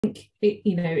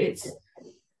It's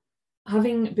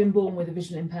having been born with a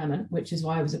visual impairment, which is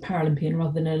why I was a Paralympian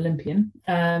rather than an Olympian.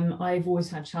 I've always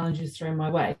had challenges thrown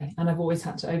my way, and I've always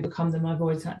had to overcome them. I've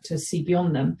always had to see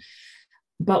beyond them.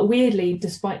 But weirdly,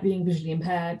 despite being visually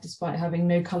impaired, despite having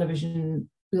no colour vision,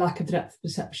 lack of depth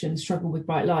perception, struggle with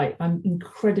bright light, I'm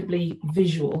incredibly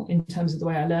visual in terms of the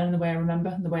way I learn and the way I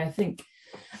remember and the way I think.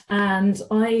 And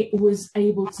I was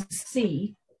able to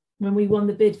see when we won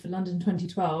the bid for London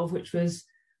 2012, which was,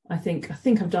 I think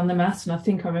I've done the maths, and I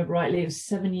think I remember rightly, it was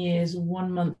 7 years,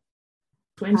 1 month,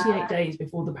 28 days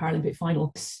before the Paralympic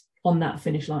final on that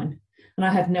finish line. And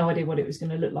I had no idea what it was going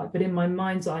to look like. But in my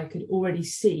mind's eye, I could already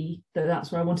see that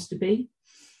that's where I wanted to be.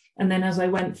 And then as I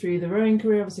went through the rowing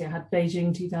career, obviously I had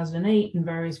Beijing 2008 and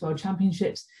various world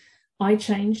championships. I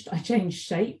changed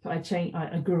shape.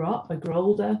 I grew up, I grew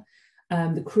older.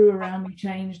 The crew around me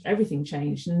changed, everything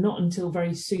changed. And not until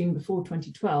very soon before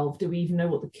 2012 do we even know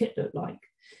what the kit looked like.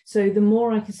 So the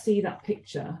more I could see that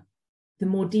picture, the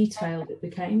more detailed it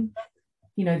became.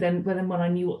 Then when I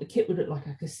knew what the kit would look like,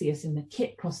 I could see us in the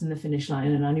kit crossing the finish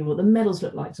line, and I knew what the medals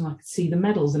looked like, and I could see the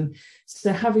medals. And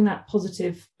so having that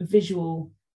positive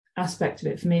visual aspect of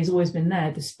it for me has always been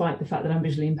there, despite the fact that I'm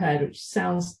visually impaired, which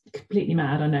sounds completely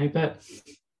mad, I know, but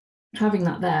having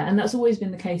that there, and that's always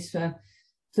been the case for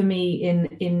me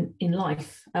in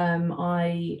life.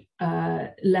 I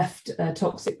left a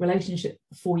toxic relationship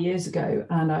 4 years ago,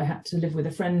 and I had to live with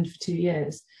a friend for 2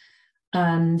 years.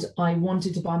 And I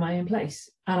wanted to buy my own place.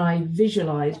 And I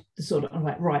visualized I'm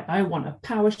like, right, I want a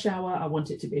power shower. I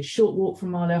want it to be a short walk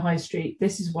from Marlow High Street.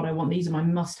 This is what I want. These are my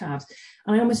must-haves.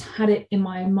 And I almost had it in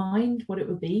my mind what it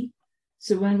would be.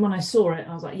 So when I saw it,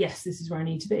 I was like, yes, this is where I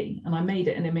need to be. And I made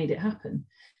it, and it made it happen.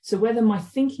 So whether my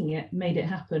thinking it made it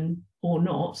happen or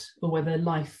not, or whether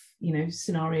life,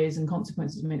 scenarios and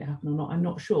consequences made it happen or not, I'm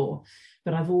not sure.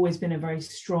 But I've always been a very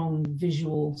strong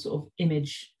visual sort of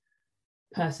image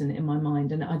person in my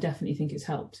mind, and I definitely think it's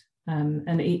helped.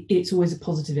 And it's always a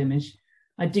positive image.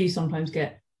 I do sometimes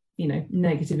get,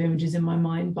 negative images in my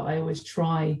mind, but I always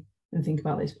try and think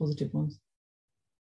about those positive ones.